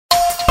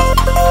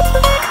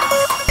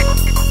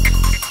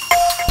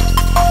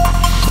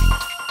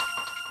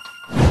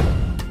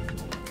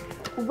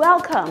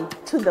Welcome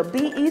to the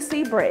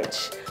BEC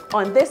Bridge.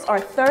 On this, our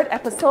third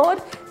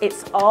episode,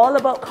 it's all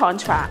about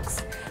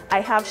contracts.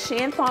 I have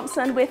Shane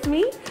Thompson with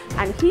me,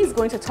 and he's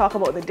going to talk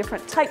about the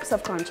different types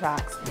of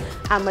contracts.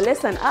 And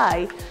Melissa and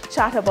I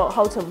chat about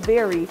how to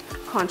vary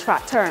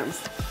contract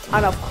terms.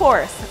 And of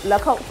course,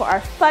 look out for our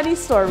funny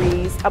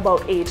stories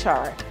about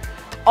HR.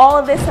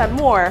 All this and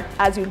more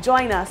as you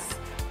join us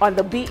on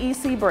the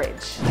BEC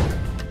Bridge.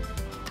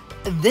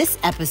 This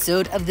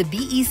episode of the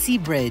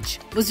BEC Bridge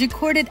was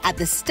recorded at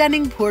the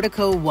stunning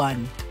Portico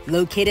 1,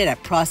 located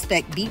at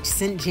Prospect Beach,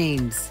 St.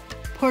 James.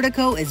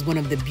 Portico is one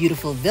of the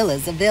beautiful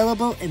villas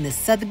available in the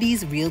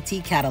Sotheby's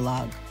Realty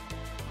catalog.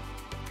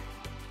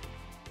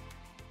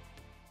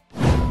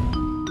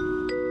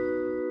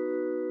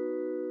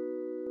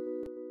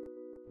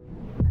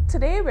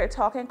 Today we're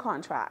talking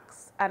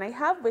contracts, and I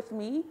have with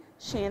me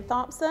Shane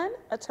Thompson,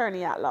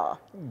 attorney at law.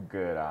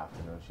 Good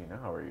afternoon,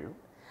 Sheena. How are you?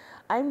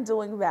 I'm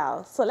doing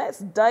well, so let's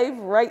dive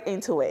right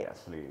into it.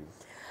 Yes,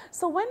 please.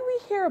 So when we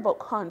hear about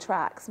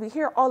contracts, we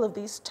hear all of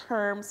these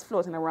terms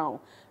floating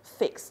around.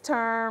 Fixed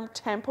term,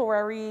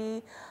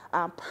 temporary,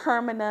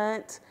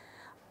 permanent.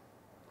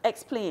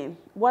 Explain,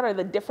 what are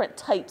the different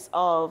types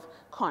of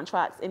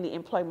contracts in the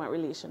employment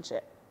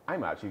relationship?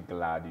 I'm actually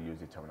glad you use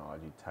the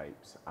terminology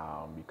types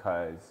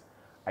because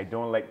I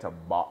don't like to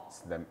box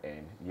them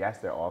in. Yes,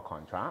 they're all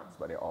contracts,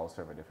 but they all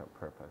serve a different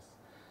purpose.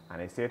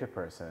 And I say to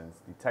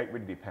persons, the type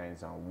really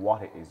depends on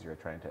what it is you're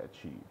trying to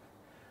achieve.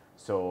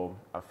 So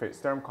a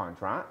fixed term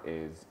contract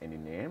is in the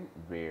name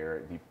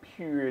where the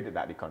period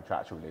that the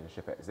contractual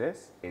relationship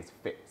exists is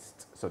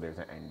fixed. So there's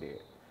an end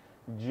date.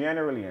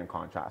 Generally in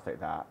contracts like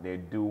that, they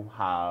do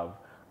have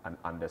an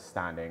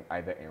understanding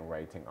either in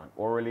writing or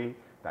orally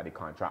that the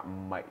contract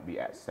might be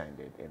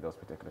extended in those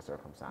particular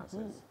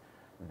circumstances.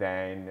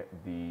 Then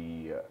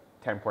the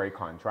temporary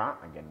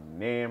contract, again,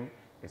 name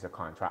is a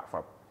contract for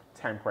a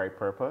temporary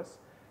purpose.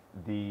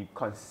 The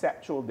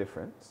conceptual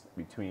difference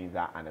between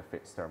that and a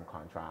fixed term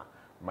contract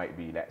might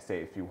be, let's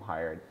say, if you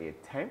hired a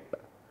temp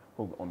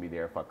who will only be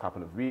there for a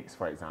couple of weeks,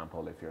 for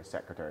example, if your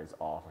secretary is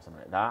off or something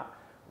like that,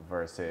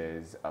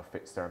 versus a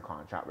fixed term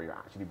contract where you're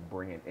actually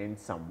bringing in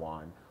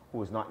someone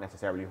who is not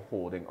necessarily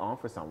holding on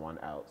for someone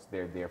else.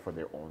 They're there for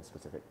their own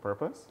specific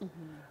purpose.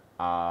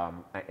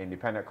 An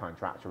independent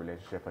contractual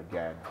relationship,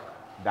 again,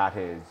 that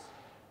is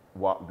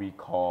what we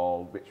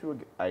call, which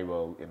I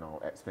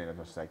will explain as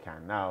much as I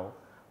can now,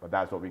 but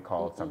that's what we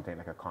call something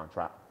like a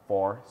contract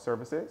for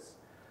services.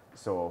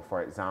 So,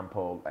 for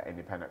example, an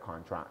independent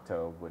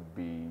contractor would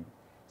be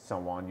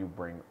someone you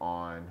bring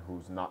on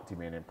who's not the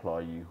main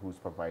employee, who's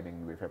providing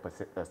you with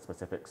a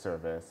specific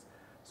service.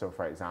 So,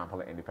 for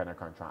example, an independent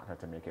contractor,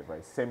 to make it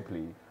very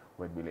simply,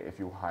 would be if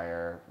you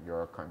hire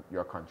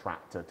your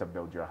contractor to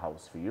build your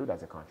house for you,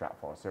 that's a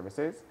contract for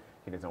services.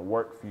 He doesn't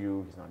work for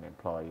you, he's not an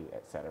employee,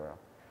 etc.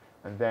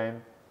 And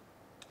then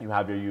you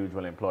have your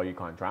usual employee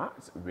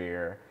contracts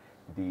where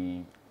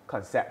the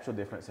conceptual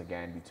difference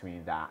again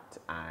between that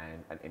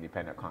and an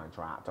independent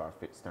contract or a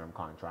fixed term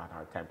contract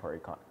or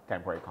a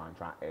temporary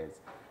contract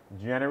is,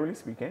 generally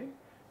speaking,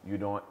 you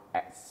don't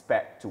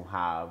expect to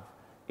have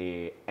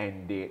a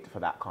end date for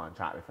that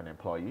contract with an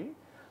employee.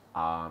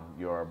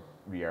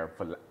 We are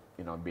for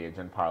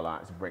Bajan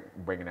parlance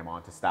bringing them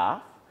on to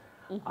staff.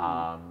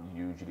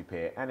 Usually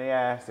pay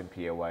NAS and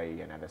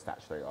PAYE and other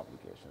statutory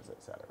obligations,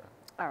 etc.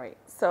 All right,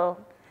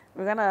 so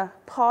we're gonna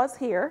pause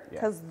here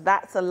because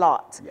that's a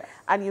lot. Yes.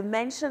 And you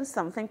mentioned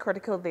something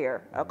critical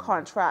there, a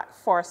contract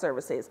for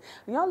services.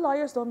 And y'all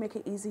lawyers don't make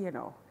it easy,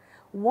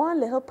 One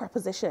little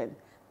preposition,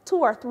 2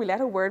 or 3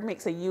 letter word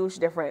makes a huge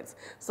difference.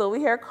 So we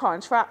hear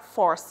contract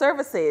for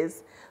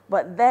services,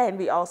 but then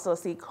we also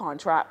see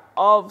contract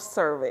of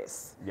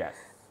service. Yes.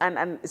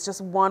 And it's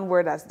just one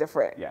word that's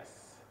different. Yes.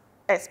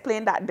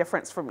 Explain that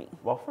difference for me.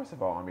 Well, first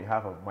of all, on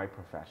behalf of my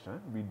profession,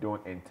 we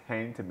don't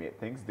intend to make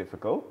things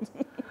difficult.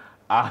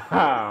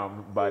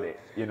 But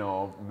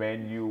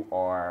when you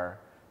are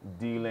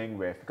dealing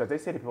with, because they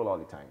say to people all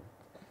the time,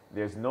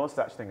 there's no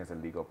such thing as a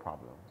legal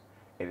problem.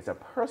 It is a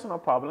personal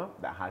problem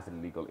that has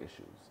legal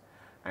issues.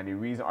 And the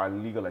reason are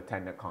legal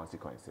attendant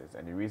consequences.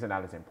 And the reason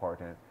that is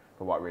important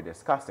for what we're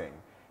discussing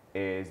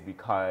is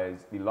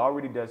because the law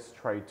really does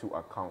try to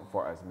account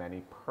for as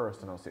many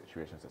personal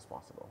situations as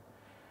possible.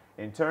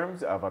 In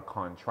terms of a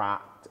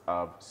contract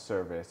of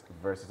service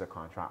versus a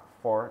contract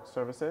for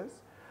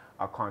services,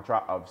 a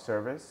contract of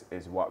service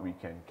is what we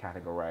can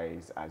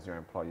categorize as your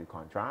employee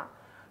contract.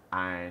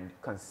 And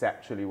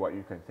conceptually, what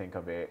you can think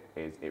of it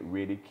is it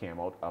really came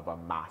out of a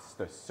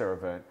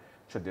master-servant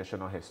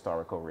traditional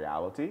historical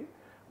reality,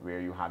 where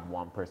you had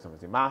one person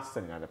was the master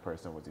and the other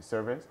person was the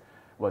servant.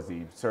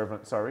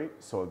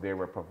 So they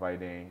were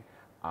providing,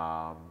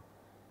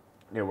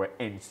 they were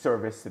in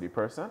service to the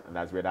person, and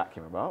that's where that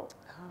came about.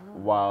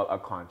 While a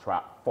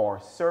contract for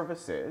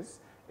services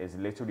is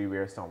literally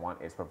where someone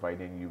is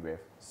providing you with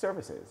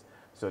services.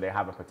 So they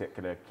have a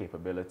particular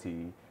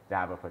capability, they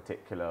have a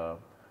particular,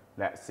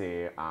 let's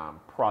say,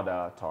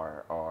 product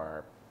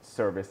or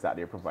service that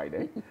they're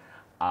providing.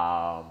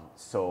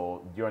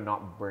 So you're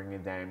not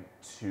bringing them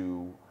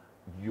to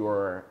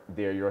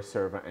they're your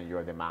servant and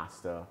you're the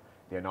master.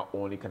 They're not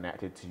only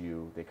connected to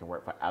you, they can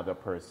work for other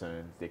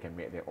persons, they can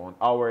make their own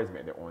hours,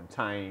 make their own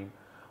time.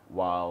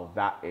 While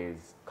that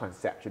is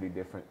conceptually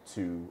different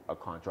to a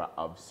contract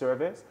of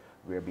service,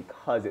 where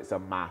because it's a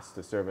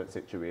master-servant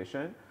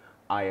situation,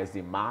 I as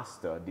the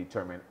master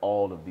determine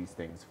all of these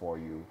things for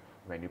you.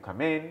 When you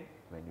come in,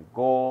 when you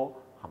go,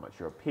 how much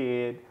you're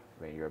paid,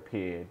 when you're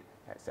paid,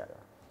 etc.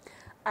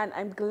 And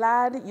I'm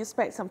glad you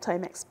spent some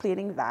time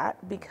explaining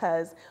that,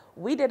 because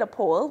we did a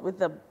poll with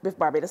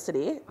Barbados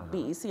Today,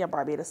 BEC and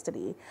Barbados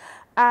Today.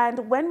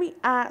 And when we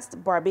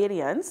asked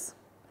Barbadians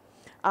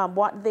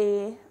what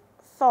they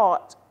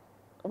thought,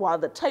 well,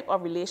 the type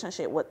of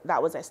relationship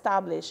that was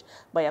established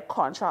by a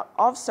contract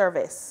of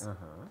service,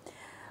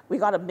 we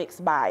got a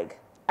mixed bag.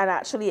 And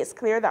actually, it's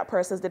clear that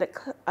persons didn't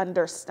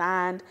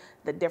understand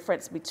the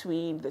difference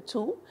between the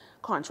two,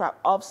 contract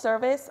of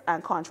service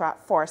and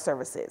contract for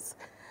services.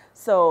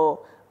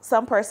 So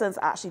some persons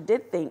actually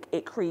did think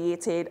it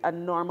created a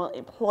normal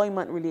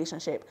employment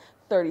relationship.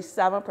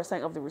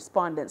 37% of the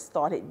respondents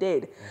thought it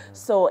did.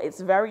 So it's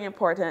very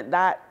important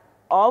that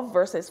of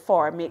versus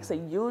for makes a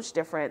huge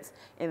difference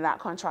in that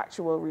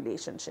contractual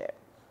relationship.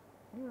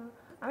 Yeah,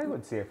 I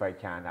would say, if I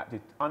can, that the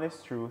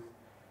honest truth,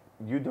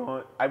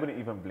 I wouldn't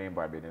even blame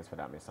Barbadians for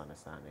that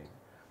misunderstanding.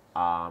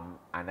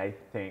 And I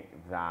think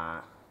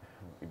that,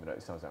 even though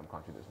it sounds like I'm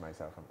contradicting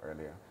myself from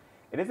earlier,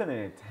 it isn't an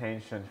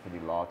intention for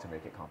the law to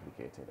make it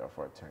complicated or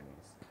for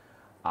attorneys.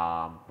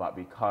 But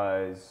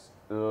because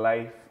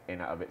life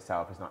in and of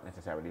itself is not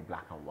necessarily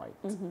black and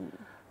white.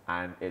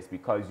 And it's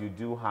because you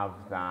do have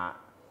that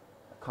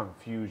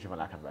confusion, for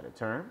lack of a better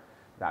term,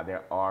 that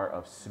there are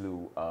a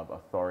slew of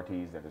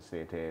authorities,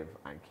 legislative,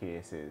 and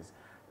cases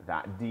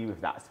that deal with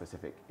that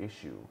specific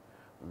issue,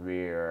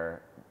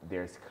 where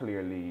there's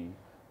clearly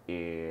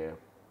a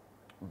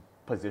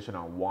position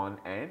on one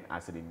end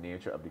as to the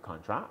nature of the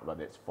contract,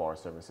 whether it's for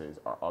services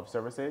or of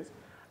services,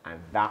 and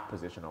that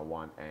position on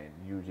one end,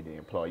 usually the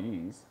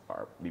employees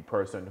or the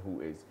person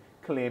who is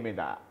claiming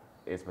that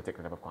is a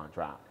particular type of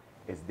contract,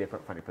 is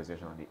different from the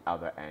position on the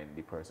other end,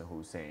 the person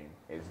who's saying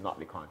it's not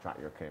the contract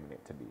you're claiming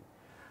it to be.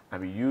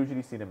 And we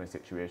usually see them in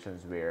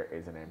situations where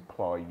it's an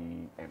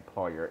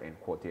employer in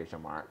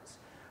quotation marks,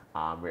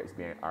 where it's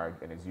being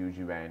argued, and it's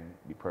usually when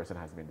the person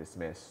has been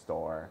dismissed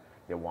or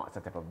they want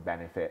some type of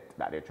benefit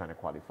that they're trying to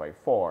qualify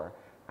for,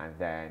 and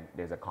then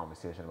there's a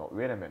conversation about,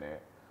 wait a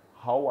minute,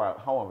 how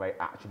have I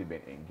actually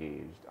been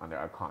engaged under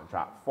a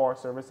contract for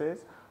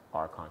services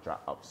or a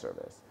contract of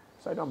service?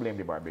 So I don't blame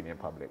the Barbadian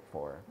public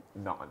for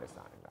not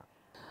understanding that.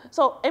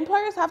 So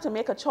employers have to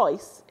make a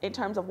choice in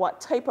terms of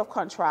what type of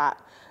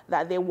contract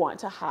that they want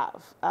to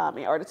have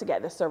in order to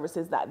get the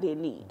services that they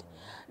need.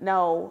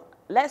 Now,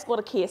 let's go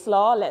to case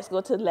law, let's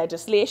go to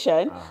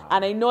legislation,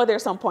 and I know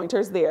there's some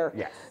pointers there.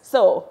 Yes.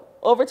 So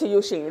over to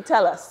you, Shane,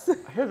 tell us.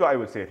 Here's what I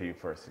would say to you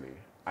firstly.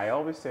 I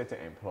always say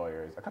to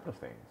employers a couple of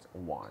things.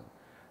 One,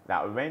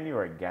 that when you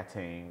are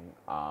getting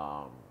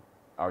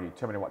or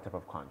determining what type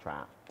of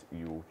contract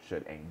you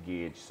should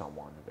engage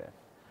someone with,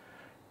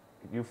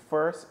 you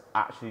first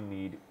actually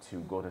need to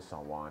go to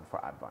someone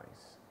for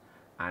advice.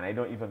 And I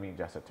don't even mean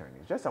just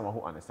attorneys, just someone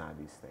who understands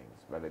these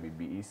things, whether it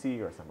be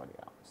BEC or somebody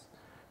else.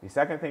 The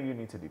second thing you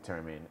need to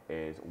determine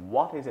is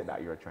what is it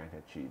that you're trying to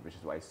achieve, which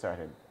is why I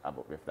started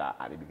with that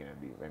at the beginning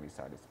when we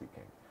started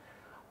speaking.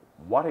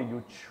 What are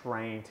you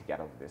trying to get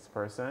out of this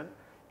person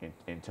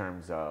in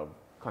terms of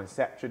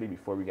conceptually,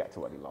 before we get to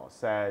what the law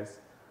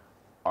says?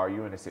 Are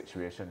you in a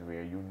situation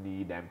where you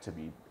need them to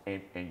be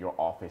in your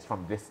office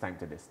from this time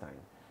to this time?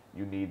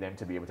 You need them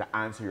to be able to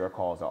answer your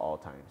calls at all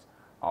times?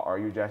 Or are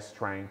you just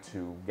trying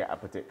to get a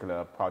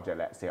particular project,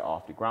 let's say,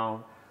 off the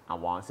ground,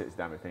 and once it's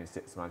done within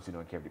 6 months, you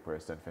don't care if the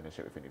person finish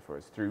it within the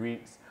first 3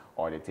 weeks,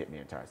 or they take the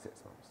entire 6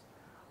 months?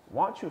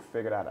 Once you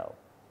figure that out,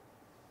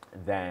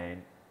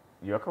 then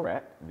you're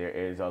correct. There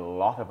is a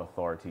lot of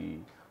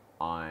authority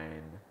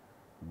on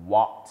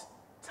what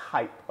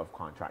type of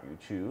contract you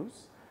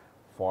choose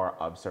for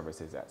of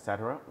services,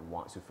 etc.,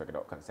 once you figure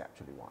out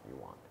conceptually what you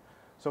want.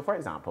 So for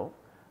example,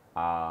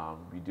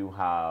 we do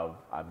have,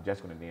 I'm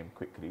just going to name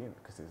quickly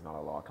because it's not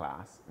a law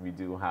class, we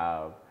do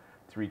have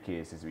 3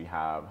 cases. We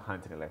have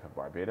Hunting the Life of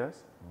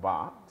Barbados,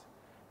 but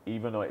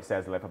even though it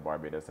says Life of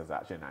Barbados, there's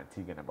actually an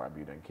Antigua and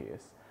Barbudan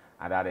case,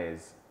 and that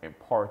is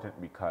important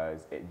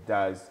because it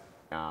does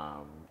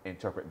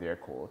interpret their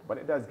code, but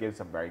it does give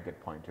some very good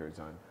pointers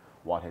on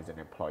what is an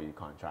employee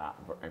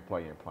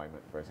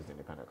employment versus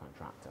independent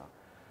contractor.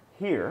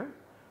 Here,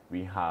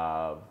 we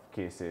have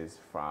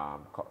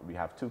we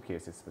have 2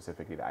 cases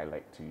specifically that I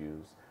like to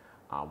use.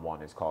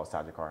 One is called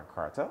Sagicor and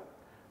Carter,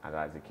 and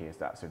that is the case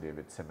that Sir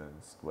David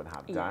Simmons would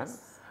have done.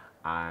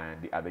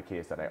 And the other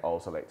case that I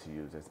also like to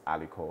use is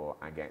Alico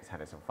against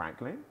Henderson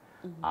Franklin.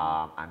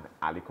 And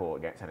Alico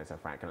against Henderson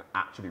Franklin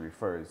actually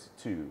refers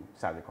to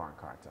Sagicor and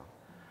Carter.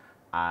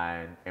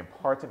 And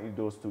importantly,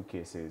 those 2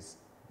 cases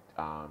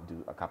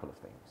do a couple of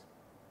things.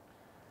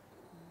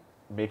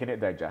 Making it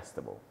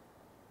digestible.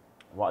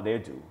 What they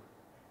do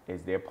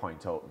is they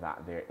point out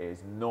that there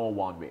is no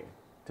one way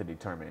to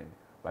determine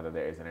whether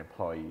there is an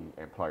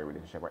employee-employer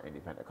relationship or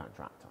independent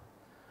contractor.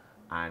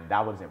 And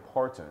that was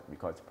important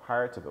because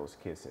prior to those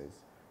cases,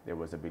 there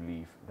was a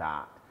belief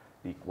that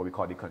what we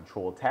call the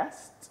control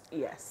test,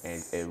 yes,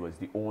 and it was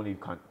the only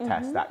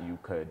test that you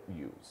could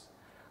use.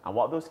 And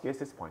what those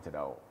cases pointed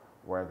out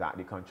were that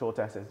the control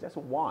test is just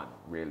one,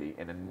 really,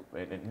 in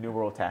a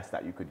numeral test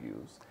that you could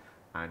use.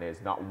 And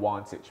there's not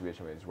one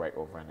situation where it's right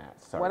over a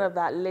net. Sorry. One of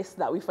that list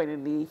that we find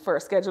in the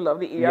first schedule of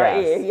the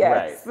ERA. Yes,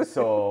 yes. Right.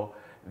 So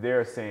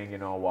they're saying, you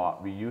know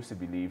what, we used to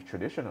believe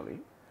traditionally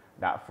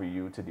that for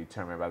you to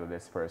determine whether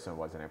this person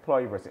was an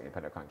employee versus an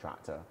independent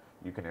contractor,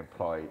 you can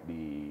employ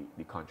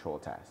the control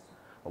test.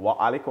 But what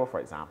Alico, for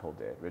example,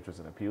 did, which was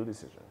an appeal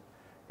decision,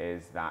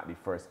 is that the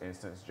first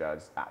instance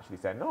judge actually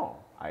said, no,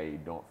 I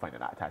don't find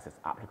that test is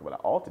applicable at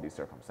all to these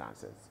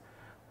circumstances.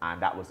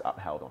 And that was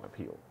upheld on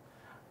appeal.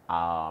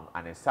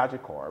 And in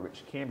Sagicor,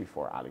 which came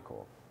before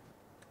Alico,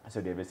 so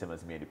David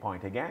Simmons made the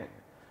point again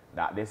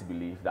that this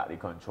belief that the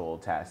control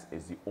test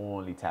is the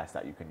only test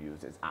that you can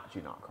use is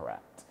actually not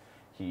correct.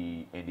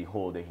 In the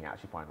holding, he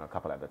actually pointed out a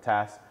couple of the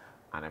tests,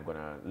 and I'm going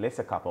to list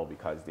a couple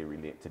because they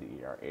relate to the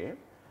ERA.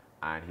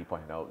 And he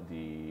pointed out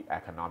the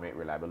economic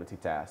reliability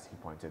test. He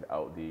pointed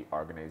out the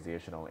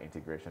organizational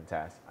integration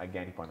test.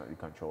 Again, he pointed out the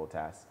control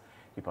test.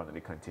 He pointed out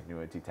the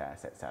continuity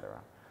test,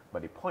 etc.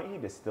 But the point he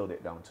distilled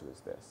it down to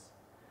is this.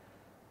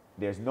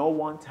 There's no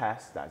one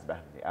test that's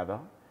better than the other.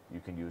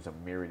 You can use a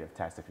myriad of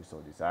tests if you so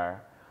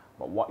desire.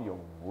 But what you're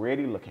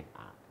really looking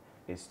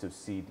at is to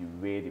see the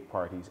way the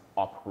parties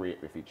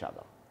operate with each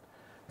other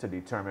to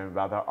determine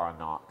whether or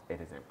not it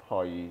is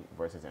employee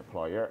versus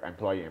employer,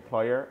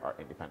 employee-employer, or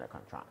independent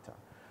contractor.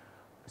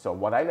 So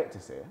what I like to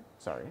say,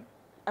 sorry.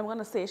 I'm going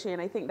to say, Shane,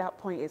 I think that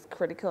point is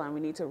critical and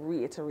we need to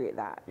reiterate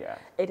that. Yeah.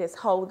 It is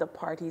how the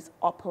parties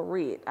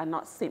operate and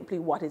not simply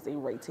what is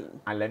in writing.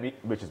 And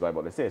which is what I'm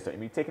about to say. So,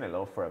 taking it a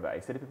little further,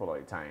 I say to people all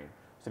the time,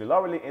 so the law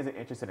really isn't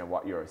interested in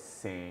what you're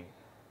saying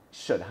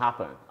should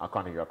happen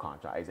according to your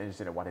contract. It's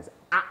interested in what is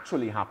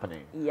actually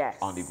happening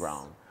on the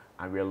ground.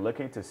 And we're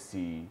looking to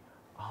see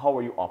how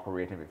are you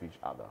operating with each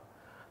other.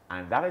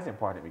 And that is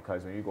important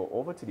because when you go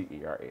over to the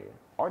ERA,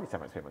 or the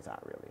Severance Payments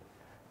Act really,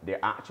 they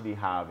actually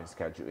have in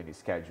the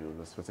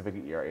schedule,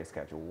 specifically ERA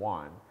Schedule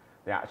 1,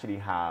 they actually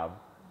have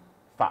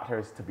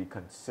factors to be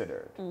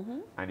considered.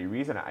 And the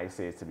reason that I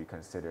say it's to be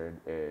considered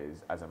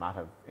is as a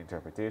matter of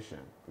interpretation,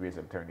 because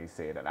attorneys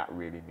say that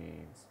really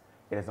means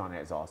it is on an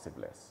exhaustive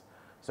list.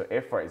 So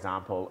if, for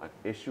example, an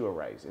issue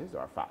arises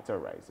or a factor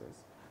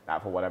arises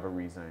that for whatever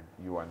reason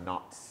you are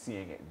not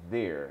seeing it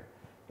there,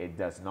 it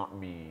does not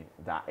mean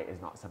that it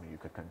is not something you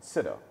could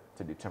consider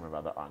to determine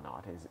whether or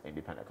not it is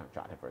independent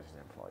contractor versus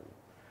employee.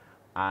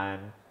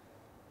 And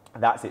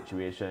that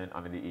situation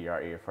under the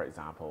ERA, for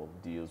example,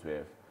 deals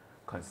with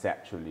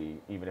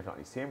conceptually, even if not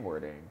the same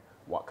wording,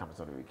 what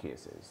comes under the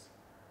cases.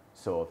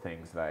 So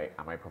things like,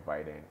 am I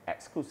providing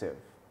exclusive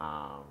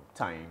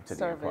time to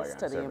the employer and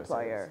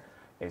services?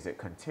 Is it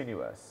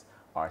continuous?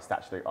 Are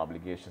statutory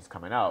obligations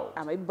coming out?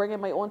 Am I bringing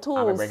my own tools?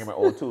 Am I bringing my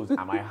own tools?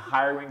 Am I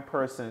hiring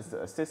persons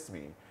to assist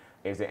me?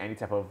 Is there any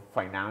type of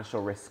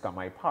financial risk on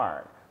my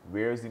part?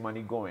 Where is the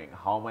money going?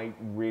 How am I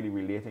really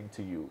relating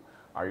to you?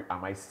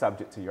 Am I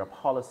subject to your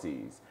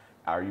policies?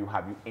 Have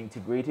you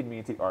integrated me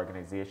into the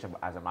organization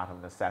as a matter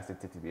of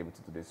necessity to be able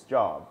to do this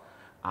job?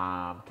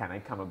 Can I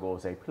come and go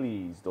as I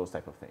please? Those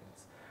type of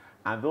things.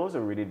 And those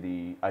are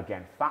really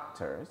again,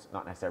 factors,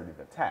 not necessarily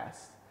the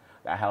test,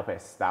 that help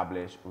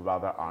establish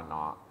whether or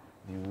not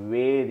the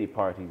way the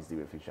parties deal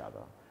with each other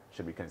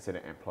should be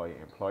considered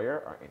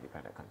employee-employer or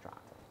independent contractor.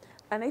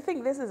 And I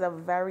think this is a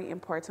very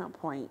important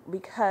point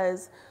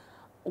because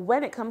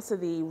when it comes to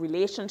the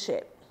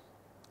relationship,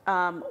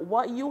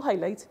 what you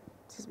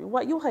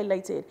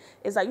highlighted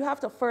is that you have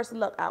to first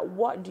look at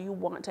what do you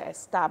want to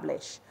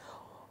establish.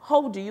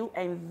 How do you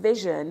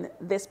envision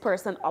this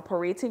person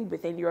operating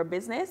within your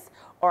business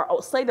or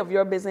outside of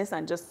your business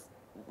and just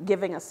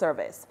giving a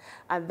service?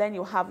 And then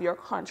you have your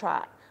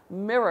contract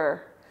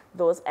mirror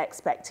those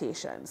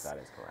expectations. That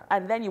is correct.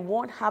 And then you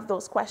won't have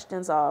those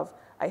questions of,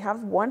 I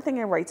have one thing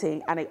in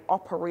writing and I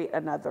operate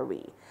another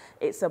way.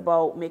 It's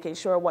about making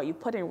sure what you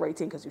put in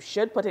writing, because you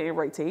should put it in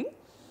writing,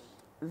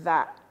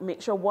 that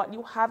make sure what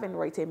you have in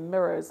writing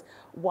mirrors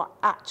what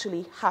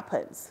actually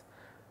happens.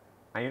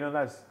 And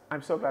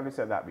I'm so glad you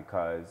said that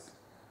because,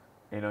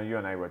 you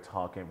and I were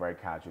talking very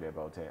casually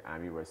about it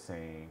and we were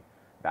saying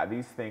that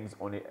these things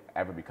only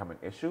ever become an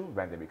issue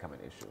when they become an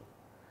issue.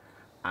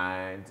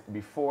 And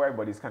before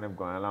everybody's kind of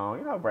going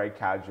along, very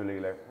casually,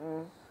 like,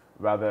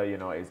 whether,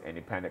 is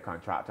independent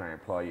contractor or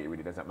employee, it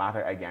really doesn't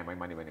matter. Again, my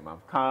money when the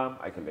month come,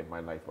 I can live my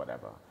life,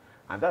 whatever.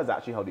 And that's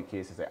actually how the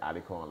cases like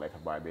Alico and Life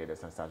of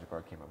Barbados and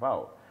Sagicor came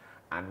about.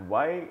 And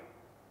why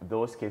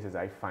those cases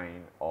I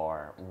find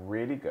are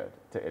really good,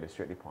 to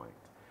illustrate the point,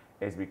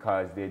 is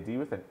because they deal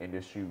with an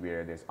industry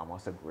where there's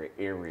almost a gray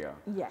area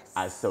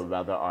as to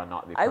whether or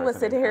not the person I was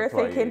sitting here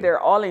employee. Thinking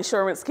they're all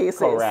insurance cases.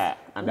 Correct.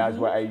 And that's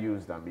why I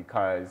use them,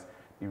 because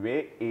the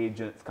way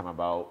agents come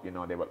about,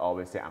 they will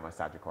always say, I'm a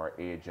Sagicor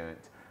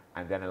agent.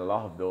 And then in a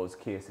lot of those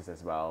cases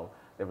as well,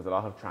 there was a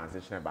lot of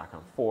transitioning back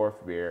and forth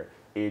where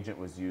agent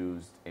was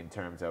used in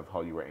terms of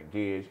how you were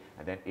engaged,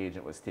 and then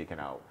agent was taken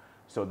out.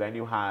 So then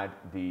you had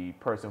the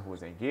person who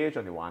was engaged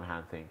on the one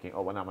hand thinking,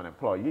 oh, well, I'm an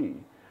employee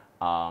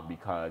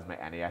because my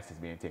NAS is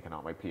being taken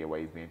out, my PAY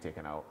is being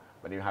taken out.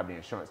 But then you have the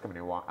insurance coming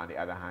in on the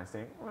other hand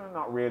saying, well,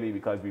 not really,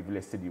 because we've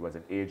listed you as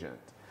an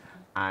agent.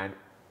 And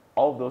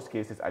all of those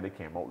cases either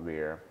came out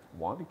where,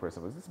 one, the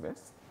person was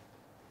dismissed,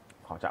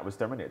 contract was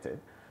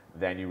terminated,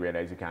 then you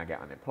realize you can't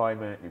get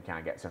unemployment, you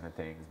can't get certain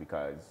things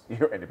because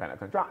you're an independent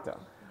contractor.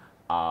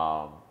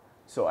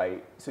 So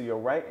you're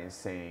right in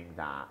saying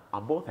that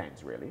on both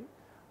ends, really,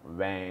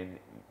 when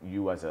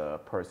you as a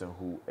person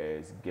who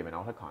is giving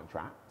out a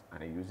contract,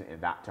 and I use it in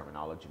that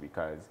terminology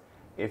because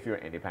if you're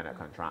an independent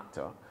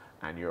contractor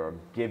and you're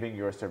giving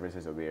your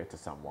services away to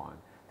someone,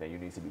 then you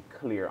need to be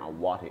clear on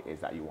what it is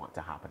that you want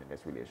to happen in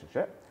this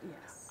relationship.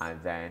 Yes.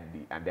 And then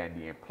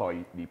the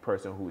employee, the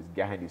person who is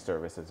getting the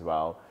service as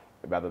well,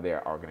 whether they're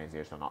an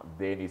organization or not,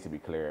 they need to be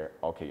clear,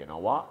 okay, you know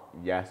what?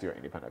 Yes, you're an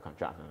independent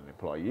contractor and an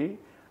employee,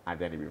 and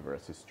then the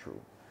reverse is true.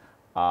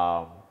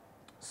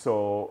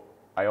 So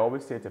I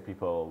always say to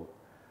people,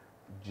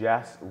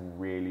 just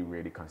really,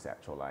 really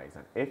conceptualize.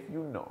 And if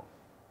you know,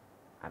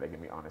 and I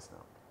can be honest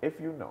now, if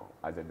you know,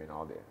 as I've been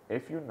all day,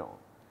 if you know,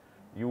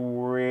 you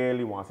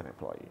really want an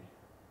employee,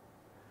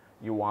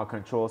 you want to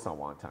control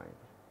someone time,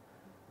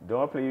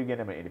 don't play you get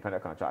them an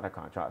independent contractor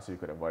contract so you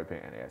could avoid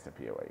paying NAS and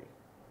PAYE.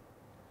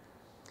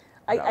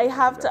 I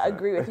have to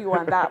agree with you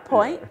on that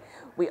point. Yeah.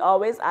 We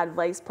always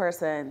advise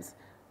persons,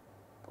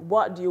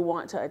 what do you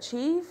want to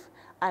achieve?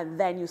 And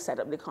then you set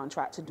up the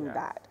contract to do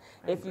that.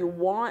 If you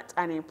want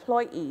an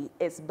employee,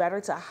 it's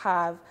better to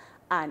have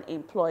an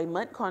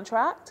employment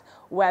contract,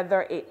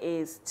 whether it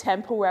is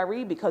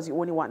temporary because you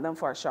only want them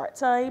for a short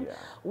time,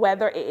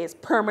 whether it is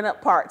permanent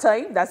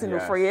part-time, that's in the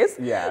phrase.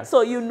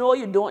 So you know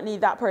you don't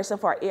need that person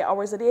for 8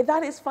 hours a day,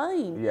 that is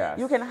fine.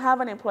 You can have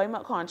an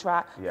employment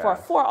contract for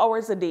 4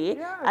 hours a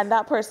day, and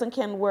that person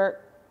can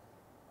work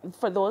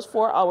for those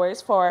 4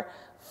 hours for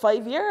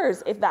 5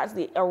 years, if that's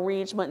the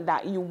arrangement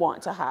that you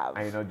want to have.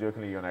 And you know,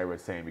 jokingly, you and I were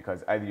saying,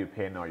 because either you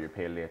pay now or you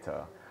pay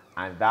later.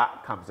 And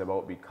that comes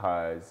about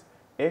because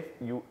if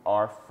you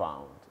are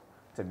found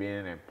to be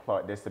an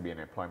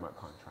employment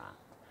contract,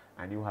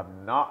 and you have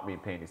not been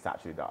paying the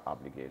statutory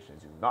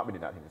obligations, you've not been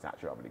deducting the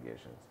statutory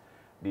obligations,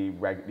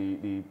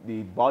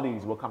 the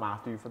bodies will come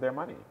after you for their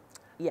money.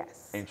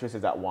 Yes. Interest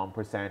is at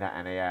 1%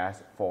 at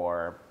NAS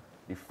for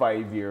the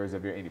 5 years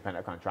of your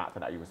independent contractor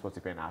that you were supposed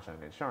to pay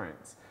national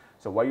insurance.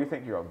 So while you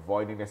think you're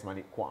avoiding this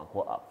money, quote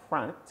unquote, up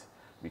front,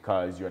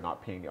 because you're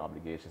not paying the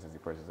obligations as the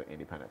person's an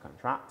independent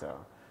contractor,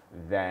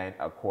 then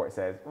a court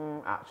says,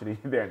 actually,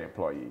 they're an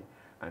employee.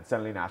 And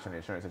suddenly national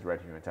insurance is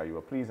ready to you and tell you,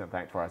 well, please and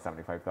thanks for our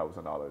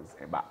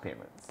 $75,000 in back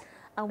payments.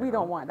 And we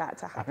don't want that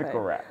to happen.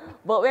 Correct.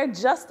 But we're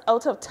just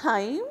out of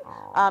time.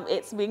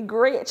 It's been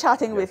great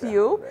chatting with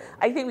you.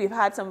 I think we've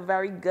had some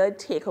very good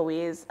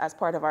takeaways as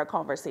part of our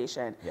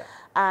conversation.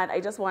 And I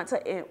just want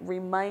to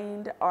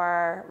remind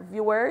our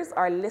viewers,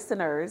 our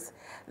listeners,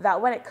 that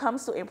when it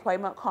comes to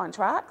employment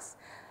contracts,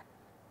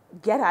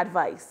 get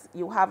advice.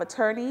 You have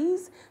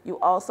attorneys, you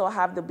also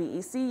have the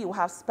BEC, you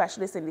have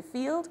specialists in the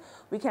field.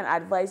 We can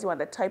advise you on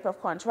the type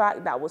of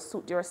contract that will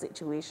suit your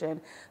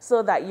situation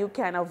so that you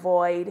can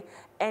avoid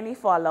any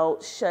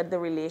fallout should the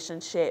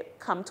relationship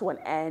come to an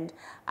end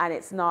and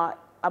it's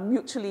not a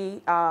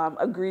mutually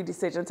agreed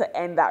decision to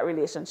end that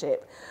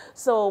relationship.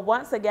 So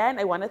once again,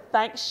 I want to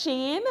thank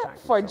Shane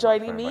for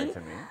joining me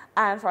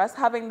and for us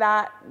having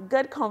that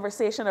good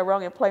conversation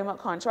around employment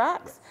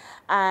contracts.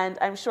 And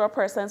I'm sure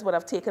persons would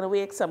have taken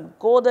away some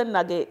golden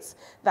nuggets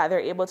that they're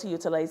able to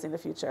utilize in the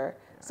future.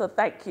 So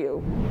thank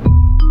you.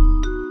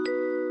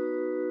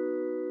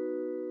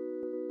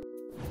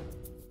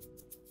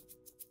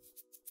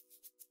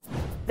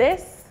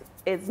 This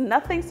is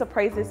Nothing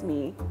Surprises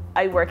Me.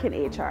 I work in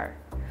HR.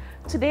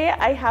 Today,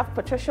 I have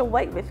Patricia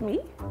White with me.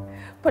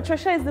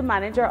 Patricia is the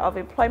Manager of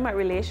Employment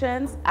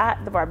Relations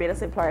at the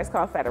Barbados Employers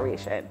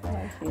Confederation.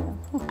 Thank you.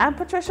 And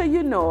Patricia,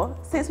 you know,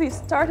 since we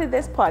started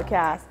this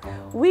podcast,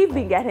 we've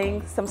been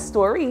getting some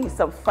stories,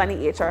 some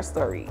funny HR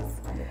stories.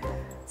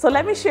 So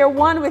let me share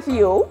one with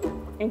you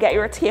and get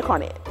your take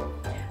on it.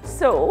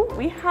 So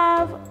we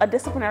have a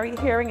disciplinary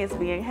hearing is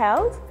being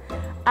held,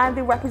 and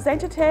the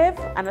representative,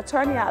 an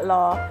attorney at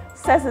law,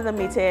 says in the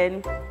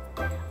meeting,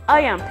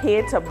 I am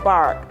paid to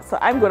bark, so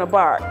I'm going to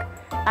bark,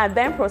 and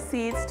then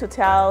proceeds to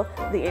tell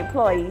the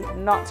employee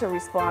not to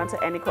respond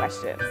to any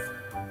questions.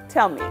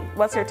 Tell me,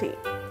 what's your take?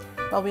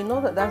 Well, we know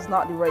that that's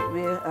not the right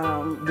way,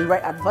 the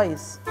right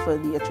advice for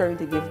the attorney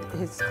to give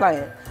his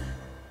client.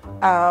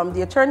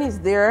 The attorney is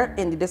there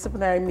in the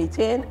disciplinary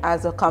meeting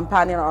as a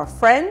companion or a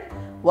friend.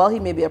 Well, he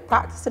may be a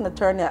practicing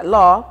attorney at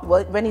law.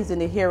 When he's in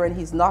the hearing,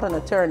 he's not an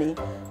attorney,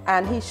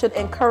 and he should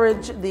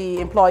encourage the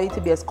employee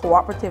to be as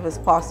cooperative as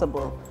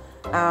possible.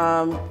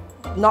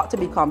 Not to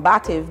be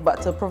combative,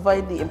 but to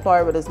provide the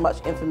employer with as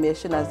much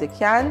information as they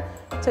can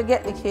to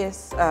get the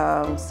case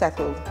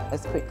settled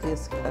as quickly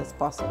as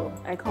possible.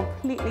 I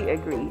completely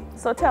agree.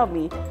 So tell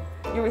me,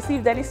 You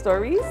received any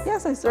stories?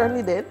 Yes, I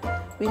certainly did.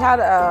 We had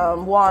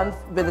one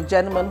with a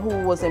gentleman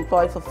who was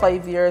employed for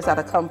 5 years at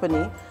a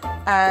company,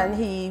 and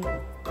he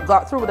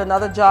got through with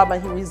another job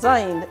and he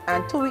resigned.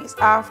 And 2 weeks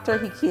after,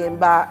 he came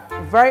back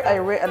very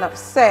irate and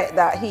upset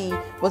that he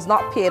was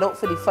not paid out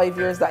for the 5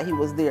 years that he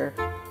was there.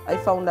 I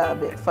found that a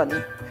bit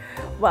funny.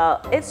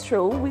 Well, it's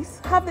true. We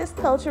have this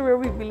culture where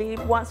we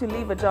believe once you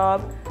leave a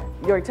job,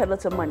 you're entitled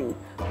to money.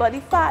 But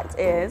the fact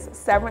is,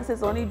 severance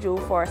is only due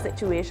for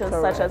situations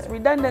such as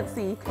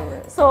redundancy.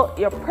 Correct. So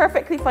you're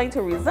perfectly fine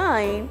to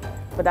resign,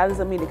 but that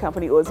doesn't mean the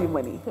company owes you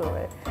money.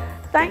 Correct.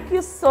 Thank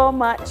you so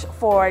much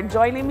for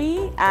joining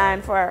me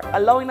and for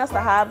allowing us to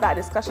have that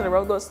discussion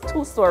around those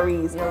two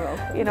stories. You're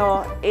welcome. You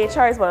know,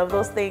 HR is one of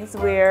those things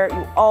where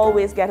you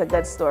always get a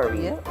good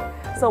story. Yep.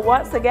 So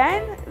once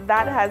again,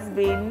 that has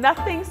been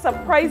Nothing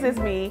Surprises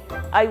Me.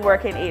 I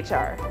work in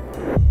HR.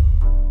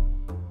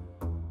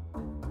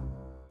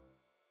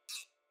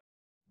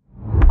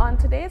 On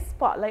today's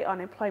Spotlight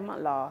on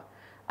Employment Law,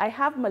 I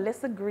have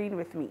Melissa Greene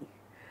with me.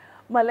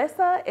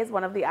 Melissa is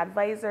one of the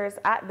advisors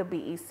at the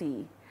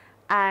BEC,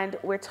 and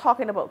we're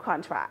talking about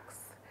contracts.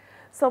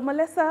 So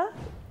Melissa,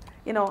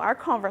 you know, our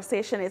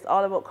conversation is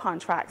all about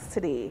contracts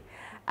today.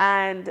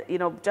 And, you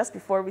know, just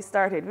before we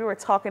started, we were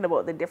talking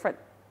about the different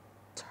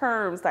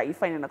terms that you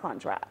find in a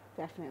contract.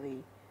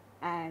 Definitely.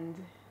 And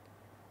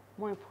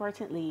more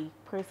importantly,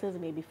 persons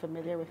may be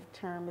familiar with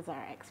terms that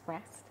are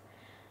expressed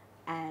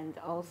and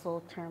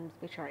also terms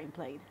which are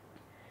implied.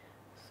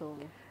 So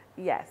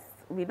yes,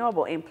 we know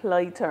about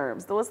implied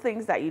terms, those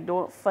things that you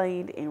don't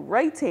find in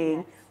writing,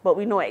 yes, but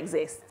we know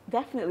exist.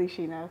 Definitely,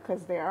 Sheena,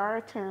 because there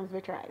are terms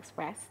which are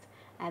expressed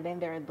and then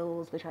there are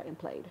those which are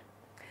implied.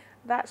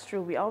 That's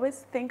true. We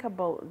always think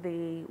about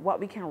what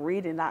we can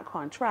read in that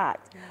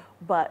contract,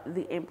 but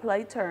the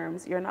implied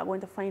terms you're not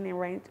going to find in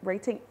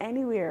writing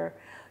anywhere.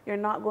 You're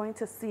not going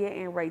to see it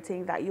in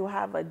writing that you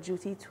have a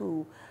duty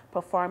to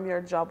perform your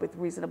job with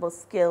reasonable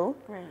skill.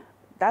 Right.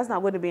 That's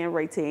not going to be in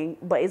writing,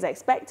 but is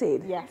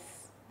expected.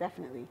 Yes,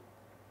 definitely.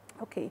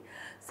 Okay.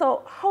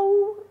 So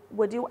how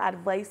would you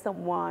advise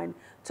someone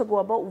to go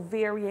about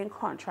varying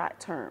contract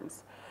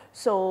terms?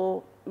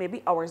 So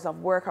maybe hours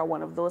of work are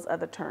one of those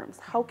other terms.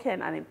 How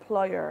can an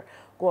employer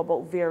go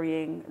about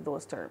varying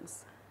those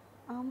terms?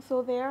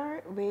 So there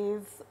are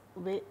ways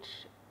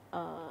which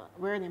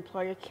where an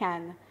employer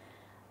can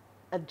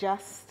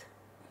adjust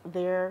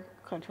their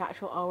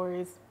contractual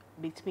hours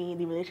between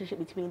the relationship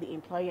between the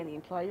employee and the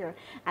employer.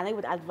 And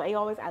I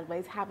always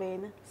advise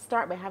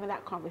start by having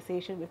that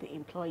conversation with the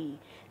employee.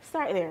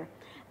 Start there.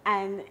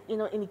 And you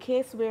know, in the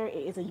case where it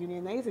is a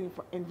unionized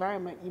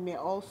environment, you would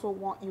also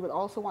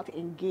want to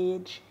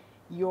engage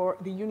the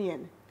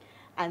union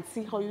and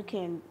see how you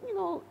can, you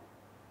know,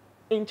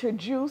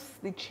 introduce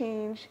the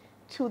change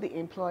to the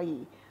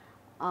employee.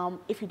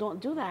 If you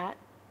don't do that,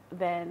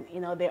 then you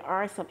know there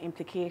are some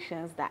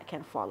implications that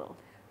can follow.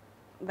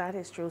 That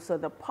is true. So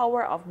the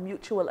power of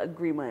mutual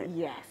agreement.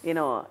 Yes. You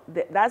know,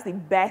 that's the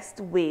best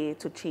way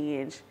to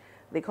change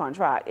the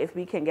contract if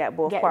we can get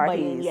both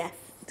parties yes,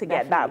 to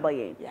get that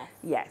buy-in. Yes.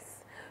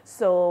 Yes.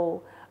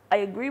 So I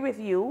agree with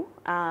you,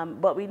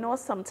 but we know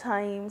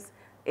sometimes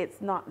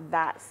it's not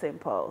that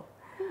simple.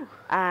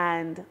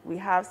 And we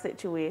have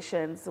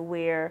situations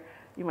where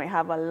you might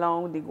have a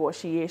long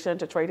negotiation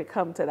to try to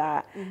come to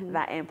that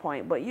end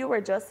point. But you were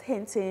just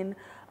hinting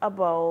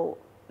about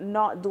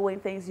not doing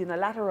things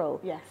unilateral.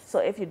 Yes. So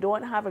if you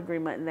don't have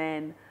agreement,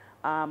 then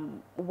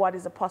what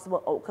is a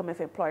possible outcome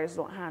if employers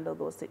don't handle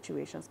those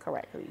situations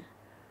correctly?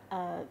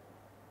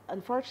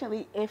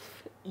 Unfortunately,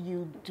 if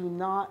you do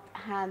not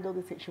handle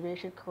the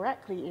situation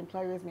correctly,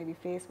 employers may be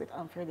faced with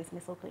unfair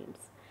dismissal claims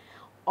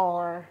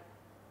or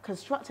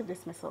constructive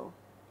dismissal,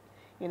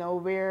 you know,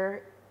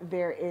 where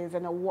there is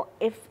an award.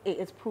 If it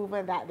is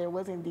proven that there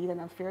was indeed an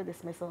unfair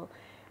dismissal,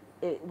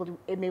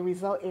 it may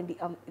result in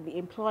the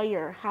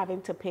employer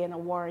having to pay an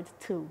award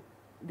to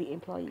the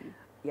employee.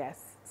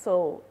 Yes.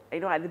 So, you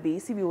know, at the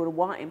BEC, we would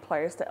want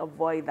employers to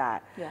avoid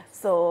that. Yes.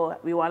 So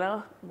we want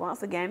to,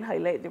 once again,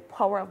 highlight the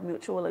power of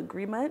mutual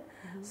agreement.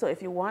 So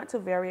if you want to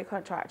vary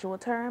contractual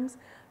terms,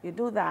 you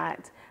do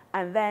that.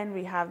 And then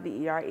we have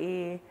the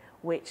ERA,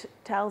 which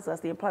tells us,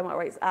 the Employment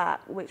Rights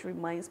Act, which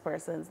reminds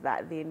persons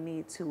that they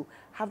need to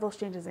have those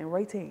changes in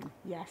writing.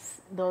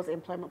 Yes, those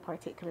employment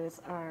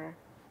particulars are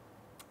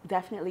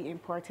definitely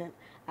important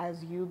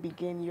as you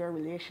begin your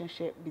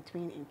relationship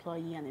between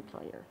employee and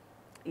employer.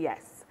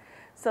 Yes.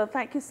 So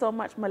thank you so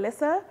much,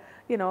 Melissa.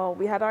 You know,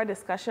 we had our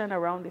discussion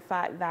around the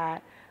fact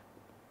that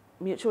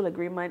mutual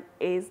agreement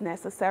is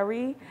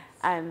necessary,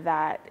 and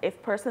that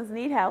if persons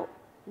need help,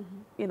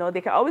 you know,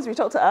 they can always reach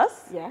out to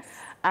us. Yes.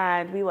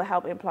 And we will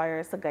help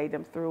employers to guide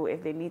them through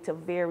if they need to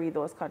vary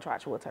those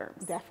contractual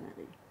terms.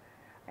 Definitely.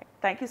 Right.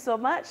 Thank you so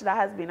much. That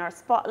has been our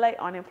Spotlight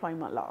on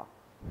Employment Law.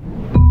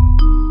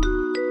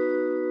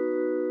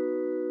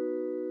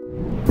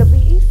 The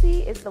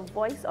BEC is the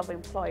voice of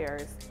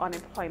employers on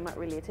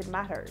employment-related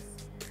matters.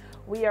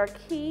 We are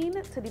keen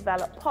to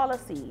develop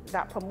policy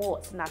that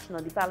promotes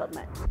national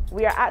development.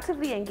 We are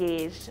actively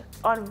engaged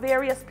on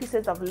various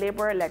pieces of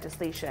labor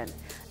legislation,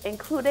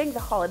 including the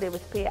Holiday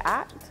with Pay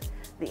Act,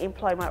 the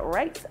Employment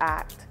Rights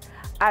Act,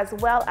 as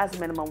well as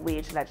minimum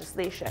wage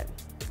legislation.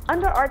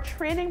 Under our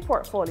training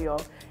portfolio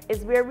is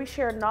where we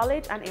share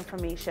knowledge and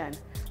information,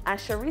 and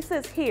Charisse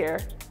is here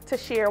to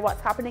share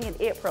what's happening in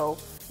April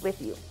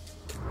with you.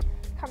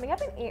 Coming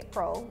up in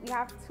April, we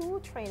have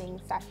 2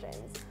 training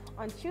sessions.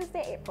 On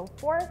Tuesday, April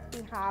 4th,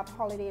 we have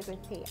Holidays with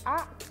Pay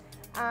Act,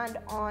 and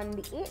on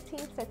the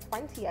 18th to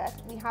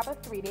 20th, we have a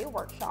 3-day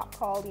workshop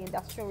called the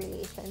Industrial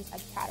Relations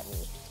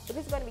Academy. So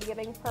this is going to be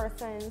giving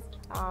persons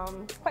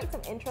quite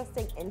some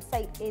interesting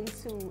insight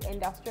into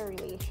industrial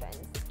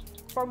relations.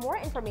 For more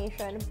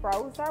information,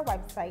 browse our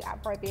website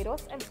at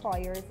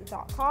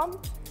barbadosemployers.com,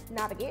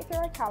 navigate through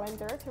our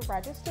calendar to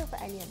register for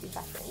any of these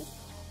sessions,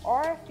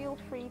 or feel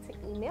free to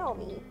email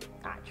me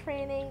at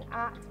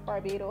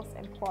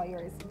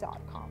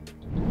training@barbadosemployers.com.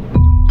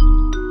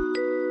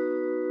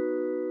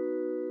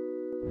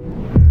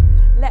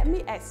 Let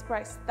me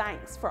express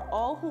thanks for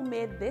all who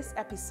made this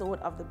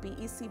episode of the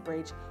BEC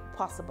Bridge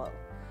possible.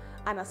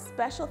 And a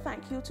special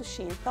thank you to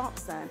Sheena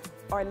Thompson,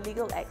 our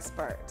legal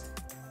expert.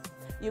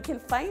 You can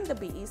find the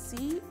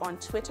BEC on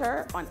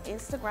Twitter, on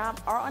Instagram,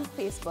 or on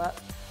Facebook,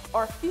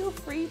 or feel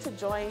free to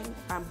join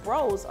and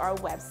browse our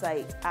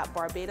website at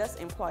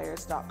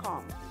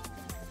barbadosemployers.com.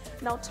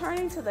 Now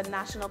turning to the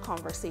national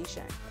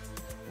conversation,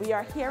 we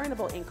are hearing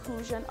about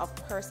inclusion of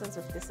persons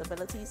with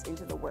disabilities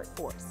into the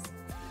workforce.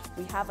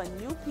 We have a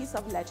new piece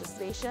of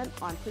legislation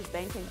on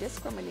preventing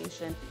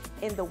discrimination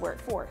in the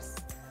workforce.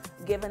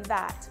 Given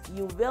that,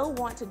 you will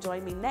want to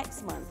join me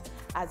next month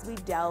as we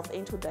delve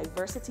into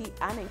diversity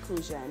and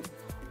inclusion,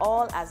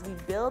 all as we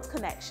build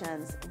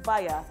connections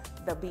via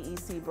the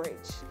BEC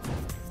Bridge.